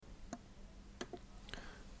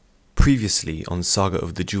Previously on Saga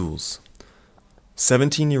of the Jewels.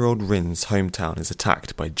 17-year-old Ryn's hometown is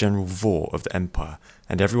attacked by General VORR of the Empire,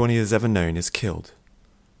 and everyone he has ever known is killed.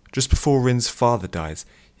 Just before Ryn's father dies,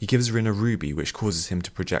 he gives Ryn a ruby which causes him to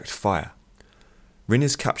project fire. Ryn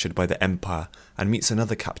is captured by the Empire and meets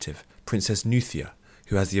another captive, Princess Nuthea,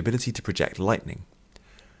 who has the ability to project lightning.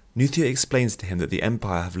 Nuthea explains to him that the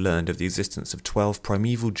Empire have learned of the existence of 12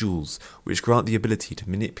 Primeval Jewels which grant the ability to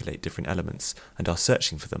manipulate different elements, and are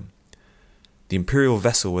searching for them. The Imperial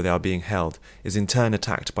vessel where they are being held is in turn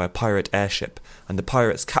attacked by a pirate airship, and the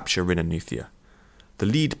pirates capture Ryn and Nuthea. The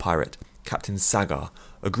lead pirate, Captain Sagar,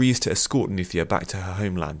 agrees to escort Nuthea back to her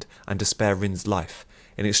homeland and to spare Ryn's life,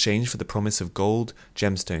 in exchange for the promise of gold,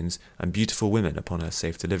 gemstones, and beautiful women upon her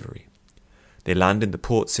safe delivery. They land in the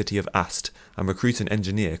port city of Ast and recruit an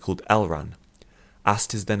engineer called Elrann.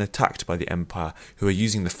 Ast is then attacked by the Empire, who are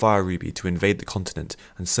using the Fire Ruby to invade the continent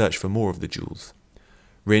and search for more of the jewels.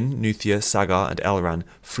 Ryn, Nuthea, Sagar and Elrann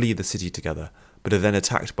flee the city together, but are then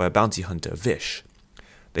attacked by a bounty hunter, Vish.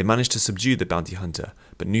 They manage to subdue the bounty hunter,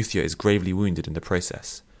 but Nuthea is gravely wounded in the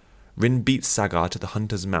process. Ryn beats Sagar to the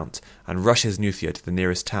hunter's mount and rushes Nuthea to the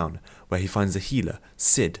nearest town, where he finds a healer,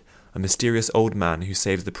 Sid, a mysterious old man who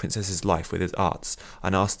saves the princess's life with his arts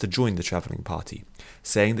and asks to join the travelling party,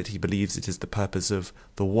 saying that he believes it is the purpose of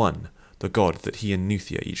the One, the god that he and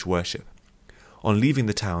Nuthea each worship. On leaving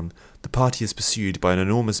the town, the party is pursued by an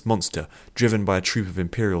enormous monster driven by a troop of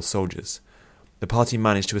Imperial soldiers. The party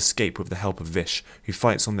manage to escape with the help of Vish, who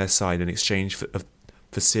fights on their side in exchange for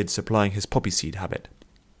Sid supplying his poppy seed habit.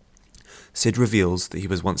 Sid reveals that he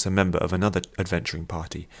was once a member of another adventuring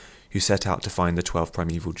party, who set out to find the 12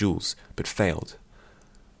 Primeval Jewels, but failed.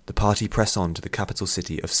 The party press on to the capital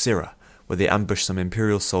city of Sirra, where they ambush some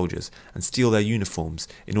Imperial soldiers and steal their uniforms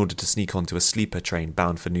in order to sneak onto a sleeper train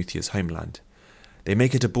bound for Nuthea's homeland. They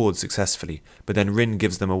make it aboard successfully, but then Ryn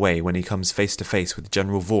gives them away when he comes face to face with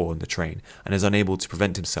General VORR on the train and is unable to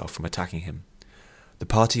prevent himself from attacking him. The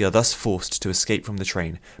party are thus forced to escape from the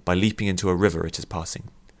train by leaping into a river it is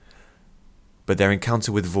passing. But their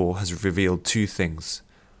encounter with VORR has revealed two things: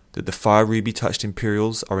 that the Fire Ruby-touched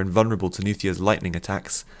Imperials are invulnerable to Nuthea's lightning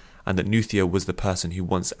attacks, and that Nuthea was the person who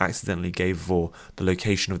once accidentally gave VORR the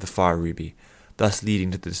location of the Fire Ruby, thus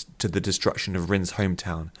leading to the destruction of Ryn's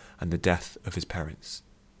hometown and the death of his parents.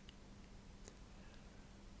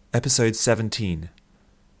 Episode 17.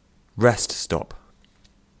 Rest Stop.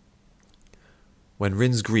 When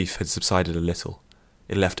Ryn's grief had subsided a little,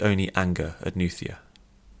 it left only anger at Nuthea.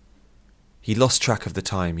 He lost track of the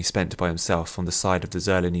time he spent by himself on the side of the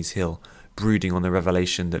Zerlanese hill, brooding on the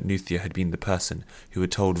revelation that Nuthea had been the person who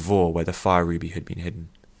had told VORR where the Fire Ruby had been hidden.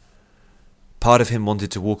 Part of him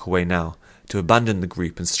wanted to walk away now, to abandon the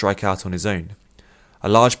group and strike out on his own. A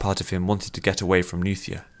large part of him wanted to get away from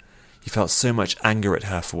Nuthea. He felt so much anger at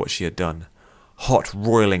her for what she had done. Hot,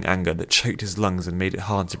 roiling anger that choked his lungs and made it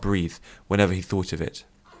hard to breathe whenever he thought of it.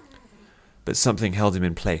 But something held him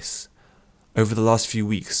in place. Over the last few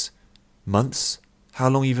weeks, months, how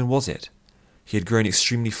long even was it? He had grown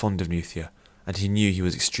extremely fond of Nuthea, and he knew he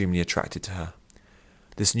was extremely attracted to her.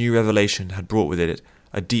 This new revelation had brought with it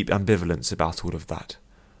a deep ambivalence about all of that.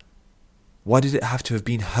 Why did it have to have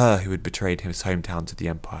been her who had betrayed his hometown to the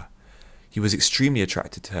Empire? He was extremely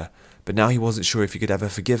attracted to her, but now he wasn't sure if he could ever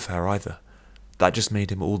forgive her either. That just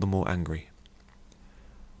made him all the more angry.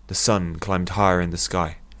 The sun climbed higher in the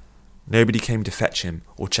sky. Nobody came to fetch him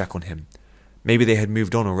or check on him. Maybe they had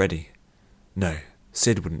moved on already. No,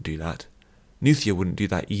 Sid wouldn't do that. Nuthea wouldn't do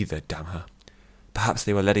that either, damn her. Perhaps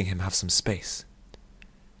they were letting him have some space.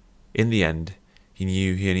 In the end, he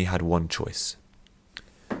knew he only had one choice.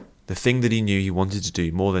 The thing that he knew he wanted to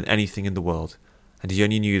do more than anything in the world, and he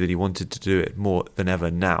only knew that he wanted to do it more than ever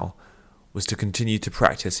now, was to continue to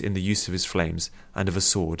practice in the use of his flames and of a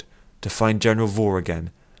sword, to find General VORR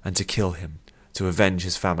again, and to kill him, to avenge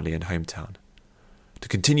his family and hometown. To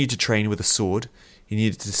continue to train with a sword, he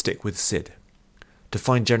needed to stick with Sid. To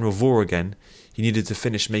find General VORR again, he needed to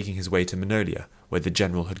finish making his way to Minolia, where the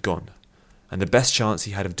general had gone, and the best chance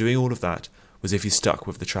he had of doing all of that was if he stuck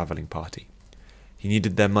with the travelling party. He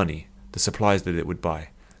needed their money, the supplies that it would buy,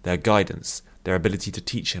 their guidance, their ability to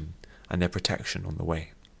teach him, and their protection on the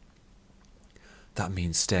way. That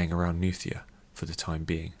means staying around Nuthea for the time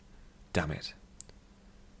being. Damn it.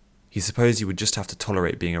 He supposed he would just have to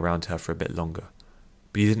tolerate being around her for a bit longer,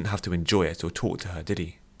 but he didn't have to enjoy it or talk to her, did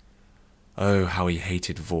he? Oh, how he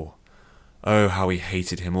hated VORR. Oh, how he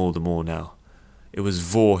hated him all the more now. It was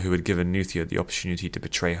VORR who had given Nuthea the opportunity to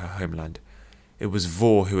betray her homeland. It was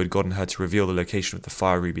VORR who had gotten her to reveal the location of the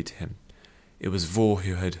Fire Ruby to him. It was VORR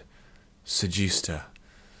who had seduced her.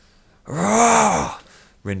 Rah!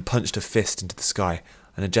 Ryn punched a fist into the sky,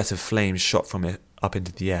 and a jet of flames shot from it up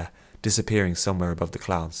into the air, disappearing somewhere above the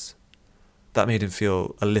clouds. That made him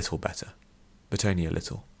feel a little better, but only a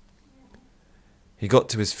little. He got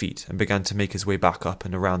to his feet and began to make his way back up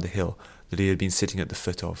and around the hill that he had been sitting at the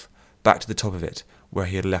foot of, back to the top of it where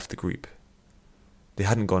he had left the group. They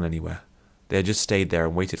hadn't gone anywhere. They had just stayed there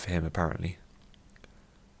and waited for him, apparently.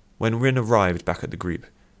 When Ryn arrived back at the group,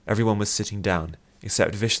 everyone was sitting down,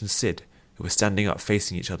 except Vish and Sid, who were standing up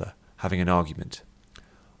facing each other, having an argument.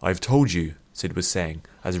 "I've told you," Sid was saying,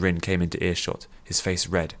 as Ryn came into earshot, his face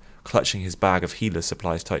red, clutching his bag of healer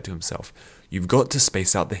supplies tight to himself. "You've got to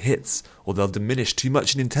space out the hits, or they'll diminish too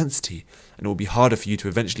much in intensity, and it will be harder for you to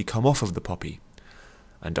eventually come off of the poppy."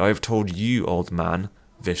 "And I've told you, old man,"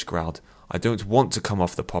 Vish growled, "I don't want to come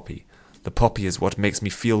off the poppy. The poppy is what makes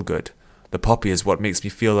me feel good. The poppy is what makes me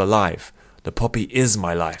feel alive. The poppy is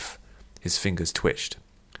my life." His fingers twitched.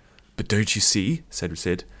 "But don't you see," said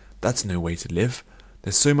Sid, "that's no way to live.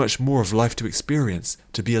 There's so much more of life to experience,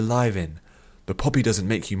 to be alive in. The poppy doesn't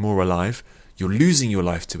make you more alive. You're losing your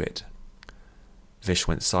life to it." Vish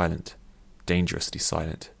went silent, dangerously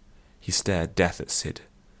silent. He stared death at Sid.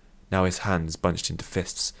 Now his hands bunched into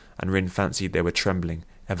fists, and Ryn fancied they were trembling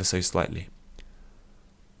ever so slightly.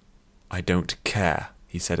 "I don't care,"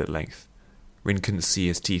 he said at length. Ryn couldn't see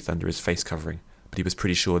his teeth under his face covering, but he was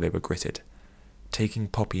pretty sure they were gritted. "Taking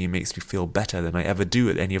poppy makes me feel better than I ever do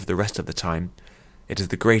at any of the rest of the time. It is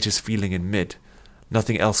the greatest feeling in mid.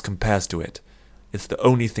 Nothing else compares to it. It's the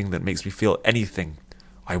only thing that makes me feel anything.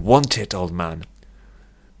 I want it, old man."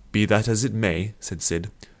 "Be that as it may," said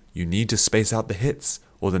Sid, "you need to space out the hits,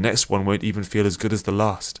 or the next one won't even feel as good as the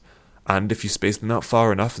last. And if you space them out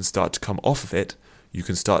far enough and start to come off of it, you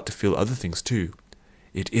can start to feel other things too.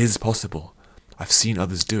 It is possible. I've seen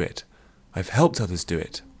others do it. I've helped others do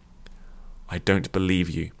it." "I don't believe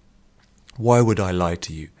you." "Why would I lie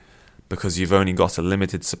to you? Because you've only got a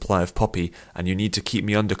limited supply of poppy, and you need to keep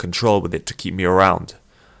me under control with it to keep me around."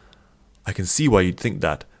 "I can see why you'd think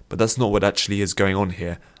that, but that's not what actually is going on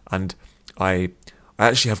here, and I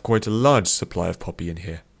actually have quite a large supply of poppy in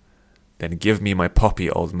here." "Then give me my poppy,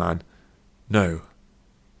 old man." "No."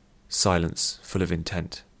 Silence, full of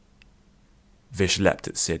intent. Vish leapt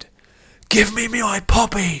at Sid. "Give me my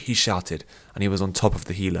poppy!" he shouted, and he was on top of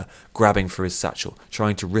the healer, grabbing for his satchel,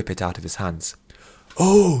 trying to rip it out of his hands.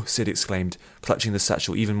 "Oh!" Sid exclaimed, clutching the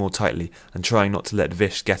satchel even more tightly and trying not to let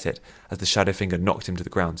Vish get it as the shadow finger knocked him to the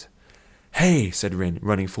ground. "Hey!" said Ryn,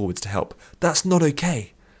 running forwards to help. "That's not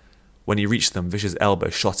okay!" When he reached them, Vish's elbow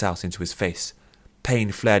shot out into his face.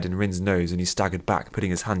 Pain flared in Ryn's nose and he staggered back,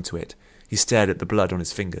 putting his hand to it. He stared at the blood on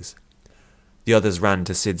his fingers. The others ran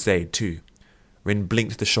to Sid's aid too. Ryn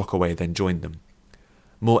blinked the shock away, then joined them.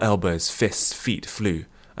 More elbows, fists, feet flew,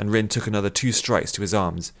 and Ryn took another 2 strikes to his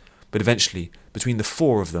arms. But eventually, between the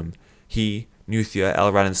 4 of them, he, Nuthea,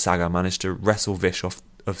 Elrann and Saga managed to wrestle Vish off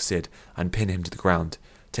of Sid and pin him to the ground,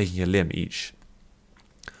 taking a limb each.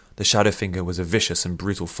 The Shadowfinger was a vicious and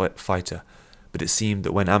brutal fighter, but it seemed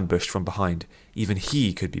that when ambushed from behind, even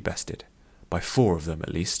he could be bested. By 4 of them,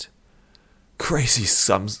 at least. Crazy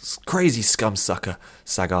scum-sucker,"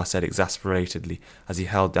 Sagar said exasperatedly as he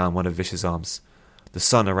held down one of Vish's arms. The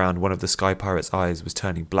sun around one of the Sky Pirate's eyes was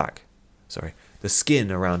turning black. The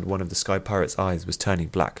skin around one of the Sky Pirate's eyes was turning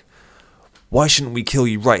black. "Why shouldn't we kill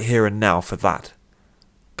you right here and now for that?"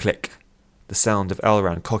 Click. The sound of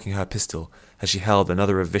Elrann cocking her pistol as she held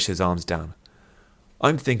another of Vish's arms down.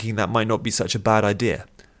 "I'm thinking that might not be such a bad idea.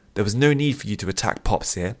 There was no need for you to attack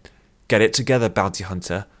Pops here. Get it together, bounty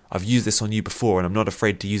hunter. I've used this on you before and I'm not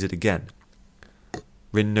afraid to use it again."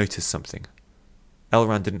 Ryn noticed something.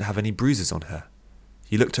 Elrann didn't have any bruises on her.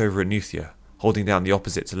 He looked over at Nuthea, holding down the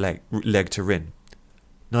opposite leg to Ryn.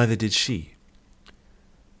 Neither did she.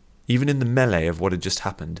 Even in the melee of what had just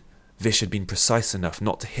happened, Vish had been precise enough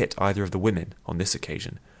not to hit either of the women on this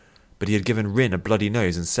occasion, but he had given Ryn a bloody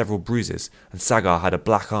nose and several bruises, and Sagar had a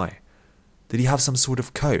black eye. Did he have some sort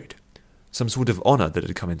of code? Some sort of honour that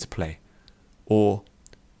had come into play? Or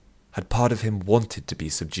had part of him wanted to be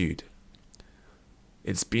subdued?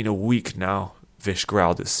 "It's been a week now," Vish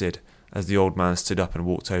growled at Sid, as the old man stood up and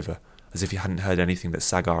walked over, as if he hadn't heard anything that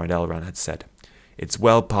Sagar and Elrann had said. "It's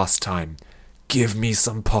well past time. Give me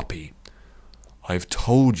some poppy." "I've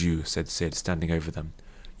told you," said Sid, standing over them.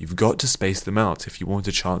 "You've got to space them out if you want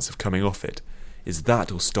a chance of coming off it. It's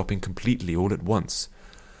that or stopping completely all at once."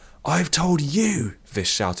 "I've told you,"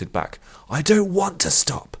 Vish shouted back. "I don't want to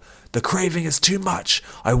stop. The craving is too much.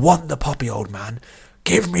 I want the poppy, old man.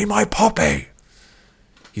 Give me my poppy."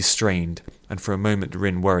 He strained, and for a moment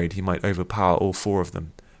Ryn worried he might overpower all 4 of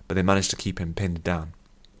them, but they managed to keep him pinned down.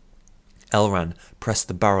 Elrann pressed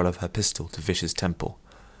the barrel of her pistol to Vish's temple.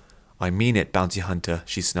 I mean it, bounty hunter,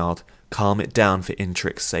 she snarled. Calm it down for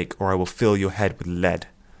Intric's sake, or I will fill your head with lead.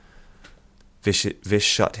 Vish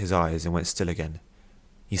shut his eyes and went still again.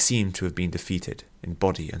 He seemed to have been defeated, in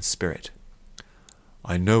body and spirit.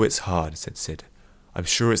 I know it's hard, said Sid. I'm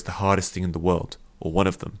sure it's the hardest thing in the world, or one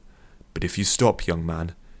of them. But if you stop, young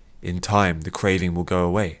man, in time the craving will go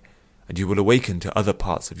away, and you will awaken to other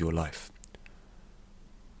parts of your life.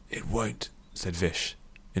 It won't, said Vish,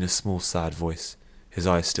 in a small, sad voice, his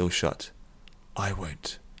eyes still shut. I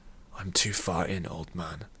won't. I'm too far in, old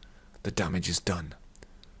man. The damage is done.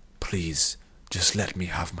 Please, just let me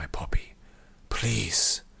have my poppy.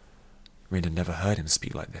 Please. Ryn had never heard him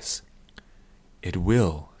speak like this. It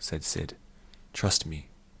will, said Sid. Trust me.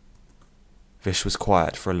 Vish was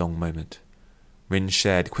quiet for a long moment. Ryn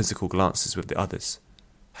shared quizzical glances with the others.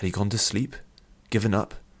 Had he gone to sleep? Given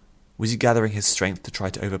up? Was he gathering his strength to try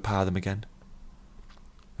to overpower them again?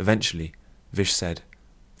 Eventually, Vish said,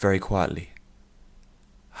 very quietly,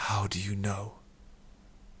 How do you know?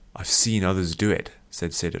 I've seen others do it,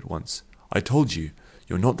 said Sid at once. I told you,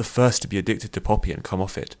 you're not the first to be addicted to poppy and come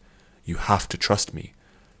off it. You have to trust me.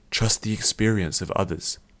 Trust the experience of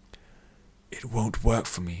others. It won't work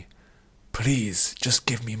for me. Please, just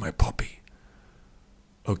give me my poppy.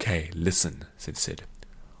 Okay, listen, said Sid.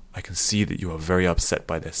 I can see that you are very upset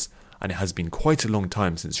by this, and it has been quite a long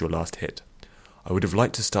time since your last hit. I would have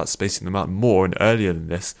liked to start spacing them out more and earlier than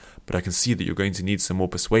this, but I can see that you're going to need some more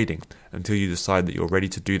persuading until you decide that you're ready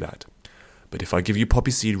to do that. But if I give you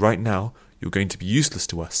poppy seed right now, you're going to be useless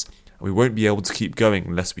to us, and we won't be able to keep going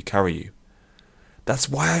unless we carry you. That's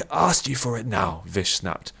why I asked you for it now, Vish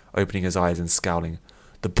snapped, opening his eyes and scowling.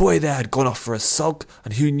 The boy there had gone off for a sulk,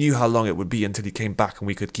 and who knew how long it would be until he came back and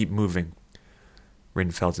we could keep moving.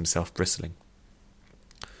 Ryn felt himself bristling.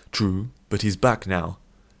 True, but he's back now.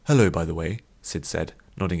 Hello, by the way, Sid said,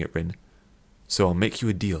 nodding at Ryn. So I'll make you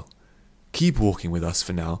a deal. Keep walking with us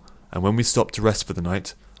for now, and when we stop to rest for the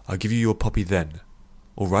night, I'll give you your poppy then.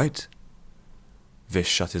 All right? Vish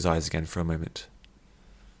shut his eyes again for a moment.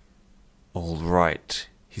 All right,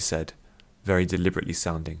 he said, very deliberately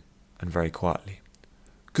sounding, and very quietly.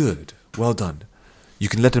 Good, well done. You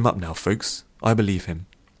can let him up now, folks. I believe him.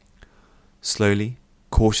 Slowly,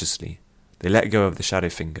 cautiously, they let go of the shadow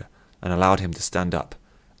finger and allowed him to stand up,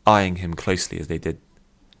 eyeing him closely as they did.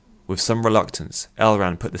 With some reluctance,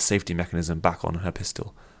 Elrann put the safety mechanism back on her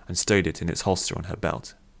pistol and stowed it in its holster on her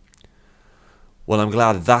belt. Well, I'm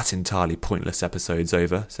glad that entirely pointless episode's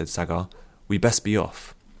over, said Sagar. We best be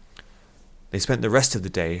off. They spent the rest of the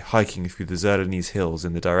day hiking through the Zerlanese hills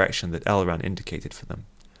in the direction that Elrann indicated for them.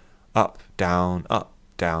 Up, down,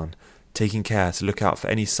 taking care to look out for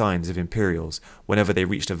any signs of Imperials whenever they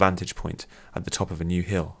reached a vantage point at the top of a new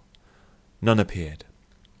hill. None appeared.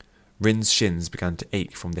 Ryn's shins began to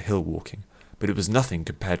ache from the hill walking, but it was nothing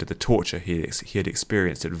compared to the torture he had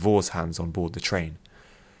experienced at VORR's hands on board the train.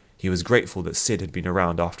 He was grateful that Sid had been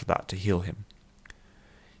around after that to heal him.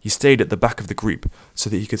 He stayed at the back of the group so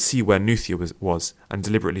that he could see where Nuthea was and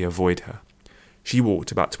deliberately avoid her. She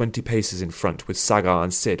walked about 20 paces in front with Sagar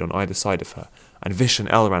and Sid on either side of her, and Vish and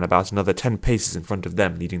Elrann about another 10 paces in front of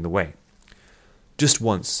them leading the way. Just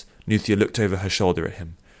once, Nuthea looked over her shoulder at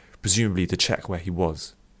him, presumably to check where he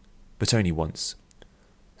was. But only once.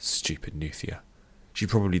 Stupid Nuthea. She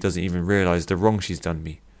probably doesn't even realise the wrong she's done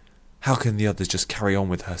me. How can the others just carry on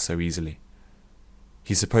with her so easily?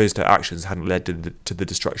 He supposed her actions hadn't led to the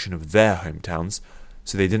destruction of their hometowns,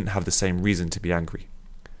 so they didn't have the same reason to be angry.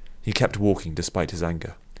 He kept walking despite his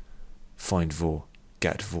anger. Find VORR,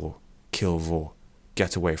 get VORR, kill VORR,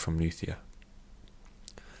 get away from Nuthea.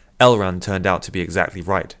 Elrann turned out to be exactly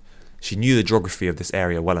right. She knew the geography of this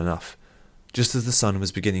area well enough. Just as the sun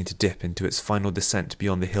was beginning to dip into its final descent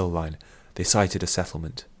beyond the hill line, they sighted a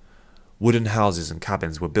settlement. Wooden houses and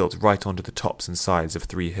cabins were built right onto the tops and sides of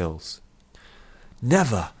 3 hills.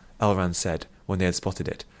 Never, Elrann said when they had spotted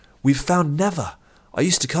it. We've found Never. I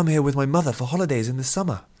used to come here with my mother for holidays in the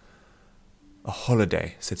summer. A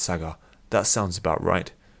holiday, said Sagar. That sounds about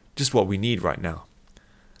right. Just what we need right now.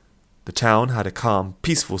 The town had a calm,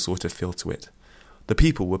 peaceful sort of feel to it. The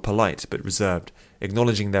people were polite but reserved,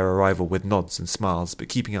 acknowledging their arrival with nods and smiles but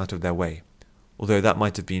keeping out of their way, although that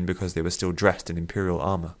might have been because they were still dressed in Imperial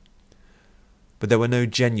armour. But there were no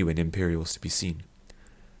genuine Imperials to be seen.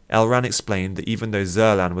 Elrann explained that even though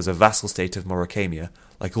Zerlann was a vassal state of Morocamia,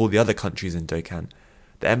 like all the other countries in Dokkan,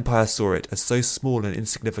 the Empire saw it as so small and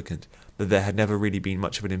insignificant that there had never really been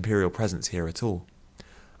much of an Imperial presence here at all.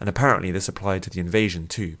 And apparently this applied to the invasion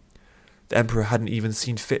too. The Emperor hadn't even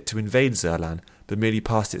seen fit to invade Zerlann, but merely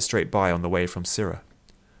passed it straight by on the way from Sirra.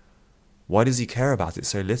 Why does he care about it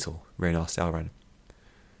so little? Ryn asked Elrann.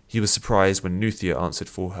 He was surprised when Nuthea answered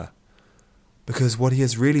for her. Because what he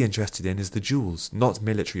is really interested in is the jewels, not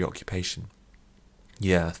military occupation.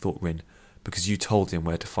 Yeah, thought Ryn, because you told him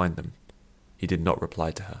where to find them. He did not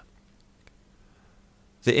reply to her.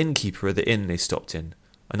 The innkeeper at the inn they stopped in,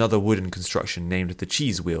 another wooden construction named the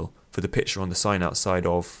Cheese Wheel for the picture on the sign outside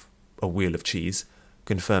of a wheel of cheese,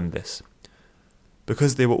 confirmed this.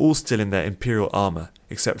 Because they were all still in their Imperial armour,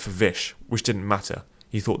 except for Vish, which didn't matter,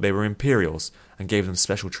 he thought they were Imperials and gave them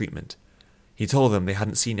special treatment. He told them they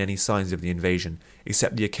hadn't seen any signs of the invasion,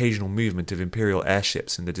 except the occasional movement of Imperial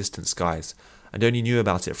airships in the distant skies, and only knew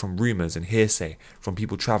about it from rumours and hearsay from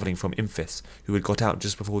people travelling from Imphis who had got out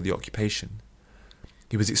just before the occupation.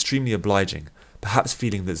 He was extremely obliging, perhaps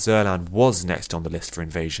feeling that Zerlann was next on the list for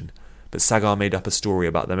invasion, but Sagar made up a story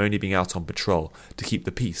about them only being out on patrol to keep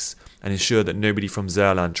the peace and ensure that nobody from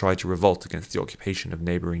Zerlann tried to revolt against the occupation of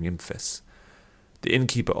neighbouring Imphis. The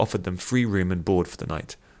innkeeper offered them free room and board for the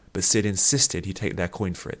night, but Sid insisted he take their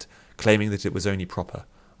coin for it, claiming that it was only proper,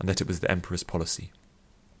 and that it was the Emperor's policy.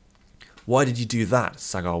 "Why did you do that?"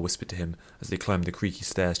 Sagar whispered to him as they climbed the creaky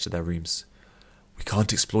stairs to their rooms. "We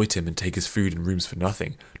can't exploit him and take his food and rooms for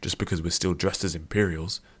nothing, just because we're still dressed as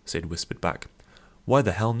Imperials," Sid whispered back. "Why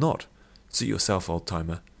the hell not? Suit yourself,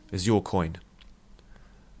 old-timer. It's your coin."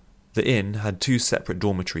 The inn had 2 separate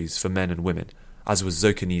dormitories for men and women, as was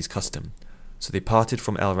Zerlanese custom, so they parted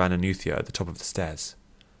from Elrann and Nuthea at the top of the stairs.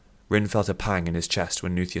 Ryn felt a pang in his chest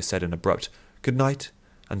when Nuthea said an abrupt "good night"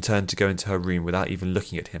 and turned to go into her room without even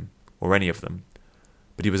looking at him, or any of them,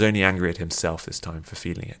 but he was only angry at himself this time for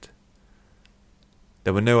feeling it.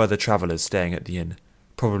 There were no other travellers staying at the inn,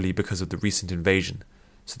 probably because of the recent invasion,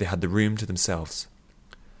 so they had the room to themselves.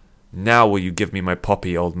 "Now will you give me my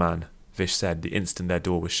poppy, old man?" Vish said the instant their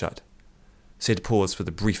door was shut. Sid paused for the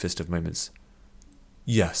briefest of moments.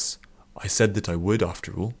 "Yes, I said that I would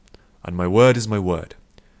after all, and my word is my word."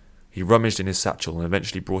 He rummaged in his satchel and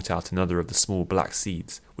eventually brought out another of the small black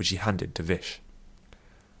seeds, which he handed to Vish.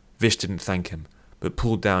 Vish didn't thank him, but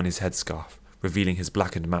pulled down his headscarf, revealing his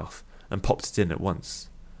blackened mouth, and popped it in at once.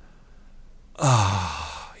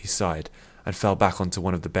 "Ah," he sighed, and fell back onto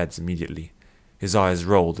one of the beds immediately. His eyes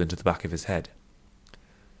rolled into the back of his head.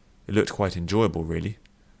 It looked quite enjoyable, really.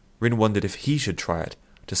 Ryn wondered if he should try it,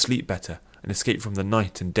 to sleep better and escape from the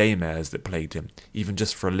night and day mares that plagued him, even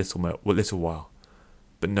just for a little while.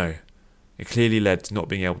 But no, it clearly led to not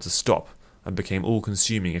being able to stop and became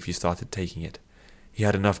all-consuming if you started taking it. He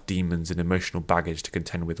had enough demons and emotional baggage to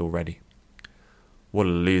contend with already. "What a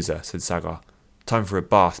loser," said Sagar. "Time for a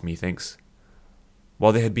bath, methinks."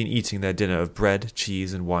 While they had been eating their dinner of bread,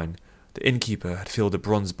 cheese and wine, the innkeeper had filled a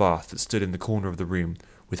bronze bath that stood in the corner of the room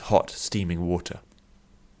with hot, steaming water.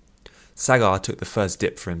 Sagar took the first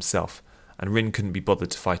dip for himself, and Ryn couldn't be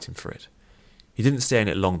bothered to fight him for it. He didn't stay in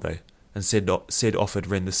it long, though, and Sid offered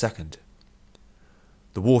Ryn the second.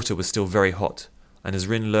 The water was still very hot, and as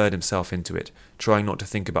Ryn lured himself into it, trying not to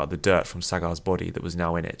think about the dirt from Sagar's body that was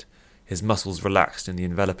now in it, his muscles relaxed in the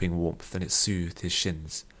enveloping warmth and it soothed his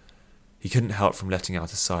shins. He couldn't help from letting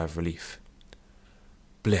out a sigh of relief.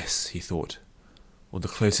 Bliss, he thought, or the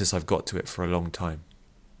closest I've got to it for a long time.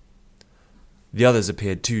 The others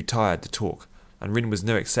appeared too tired to talk, and Ryn was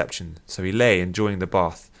no exception, so he lay enjoying the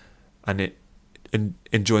bath, and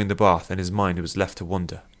his mind was left to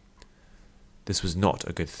wander. This was not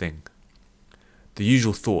a good thing. The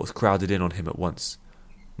usual thoughts crowded in on him at once.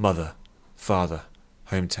 Mother, father,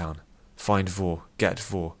 hometown, find VORR, get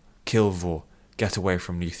VORR, kill VORR, get away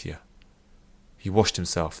from Nuthea. He washed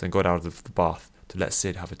himself, then got out of the bath to let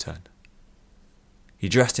Sid have a turn. He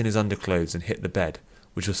dressed in his underclothes and hit the bed,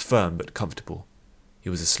 which was firm but comfortable. He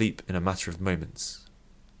was asleep in a matter of moments.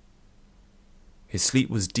 His sleep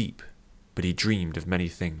was deep, but he dreamed of many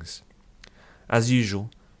things. As usual,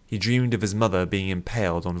 he dreamed of his mother being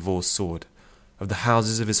impaled on VORR's sword, of the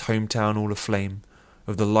houses of his hometown all aflame,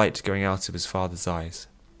 of the light going out of his father's eyes.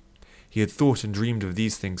 He had thought and dreamed of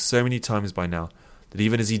these things so many times by now that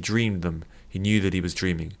even as he dreamed them, he knew that he was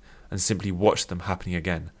dreaming, and simply watched them happening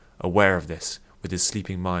again, aware of this, with his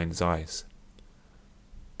sleeping mind's eyes.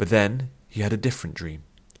 But then he had a different dream.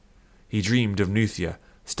 He dreamed of Nuthea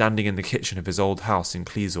standing in the kitchen of his old house in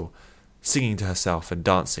Cleasor, singing to herself and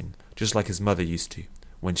dancing, just like his mother used to,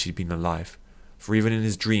 when she'd been alive, for even in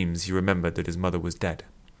his dreams he remembered that his mother was dead.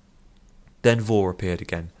 Then VORR appeared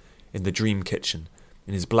again, in the dream kitchen,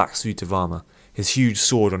 in his black suit of armour, his huge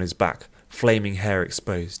sword on his back, flaming hair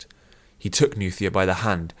exposed. He took Nuthea by the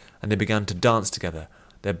hand, and they began to dance together,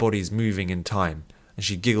 their bodies moving in time, and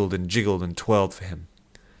she giggled and jiggled and twirled for him.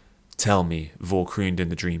 "Tell me," VORR crooned in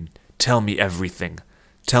the dream, "tell me everything.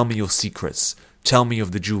 Tell me your secrets. Tell me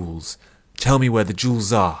of the jewels. Tell me where the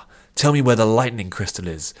jewels are. Tell me where the lightning crystal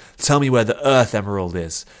is. Tell me where the earth emerald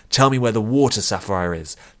is. Tell me where the water sapphire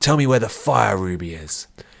is. Tell me where the fire ruby is."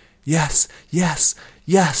 "Yes, yes,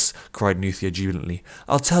 yes," cried Nuthea jubilantly.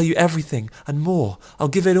 "I'll tell you everything, and more. I'll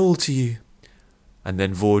give it all to you." And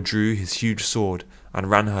then VORR drew his huge sword and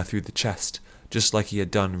ran her through the chest, just like he had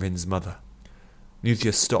done Ryn's mother.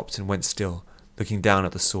 Nuthea stopped and went still, looking down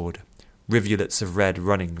at the sword, rivulets of red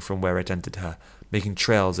running from where it entered her, making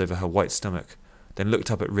trails over her white stomach, then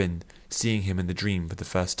looked up at Ryn, seeing him in the dream for the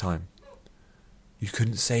first time. "You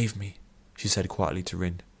couldn't save me," she said quietly to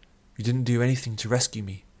Ryn. "You didn't do anything to rescue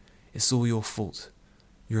me. It's all your fault.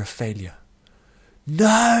 You're a failure."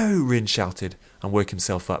 "No!" Ryn shouted, and woke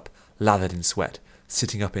himself up, lathered in sweat,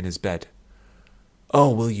 sitting up in his bed. "Oh,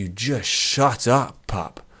 will you just shut up,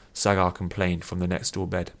 pup?" Sagar complained from the next door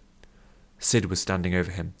bed. Sid was standing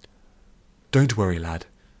over him. "Don't worry, lad.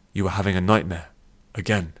 You were having a nightmare.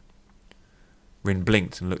 Again." Ryn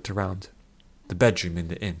blinked and looked around. The bedroom in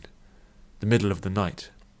the inn. The middle of the night.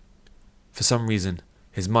 For some reason,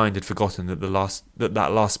 his mind had forgotten that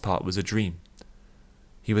that last part was a dream.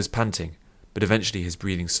 He was panting, but eventually his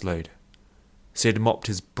breathing slowed. Sid mopped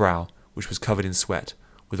his brow, which was covered in sweat,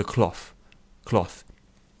 with a cloth,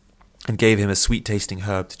 and gave him a sweet-tasting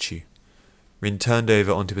herb to chew. Ryn turned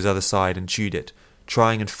over onto his other side and chewed it,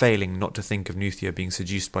 trying and failing not to think of Nuthea being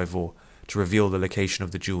seduced by VORR to reveal the location of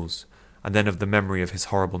the jewels, and then of the memory of his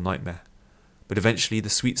horrible nightmare. But eventually the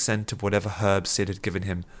sweet scent of whatever herb Sid had given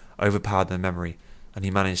him overpowered the memory, and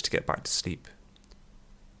he managed to get back to sleep.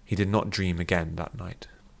 He did not dream again that night.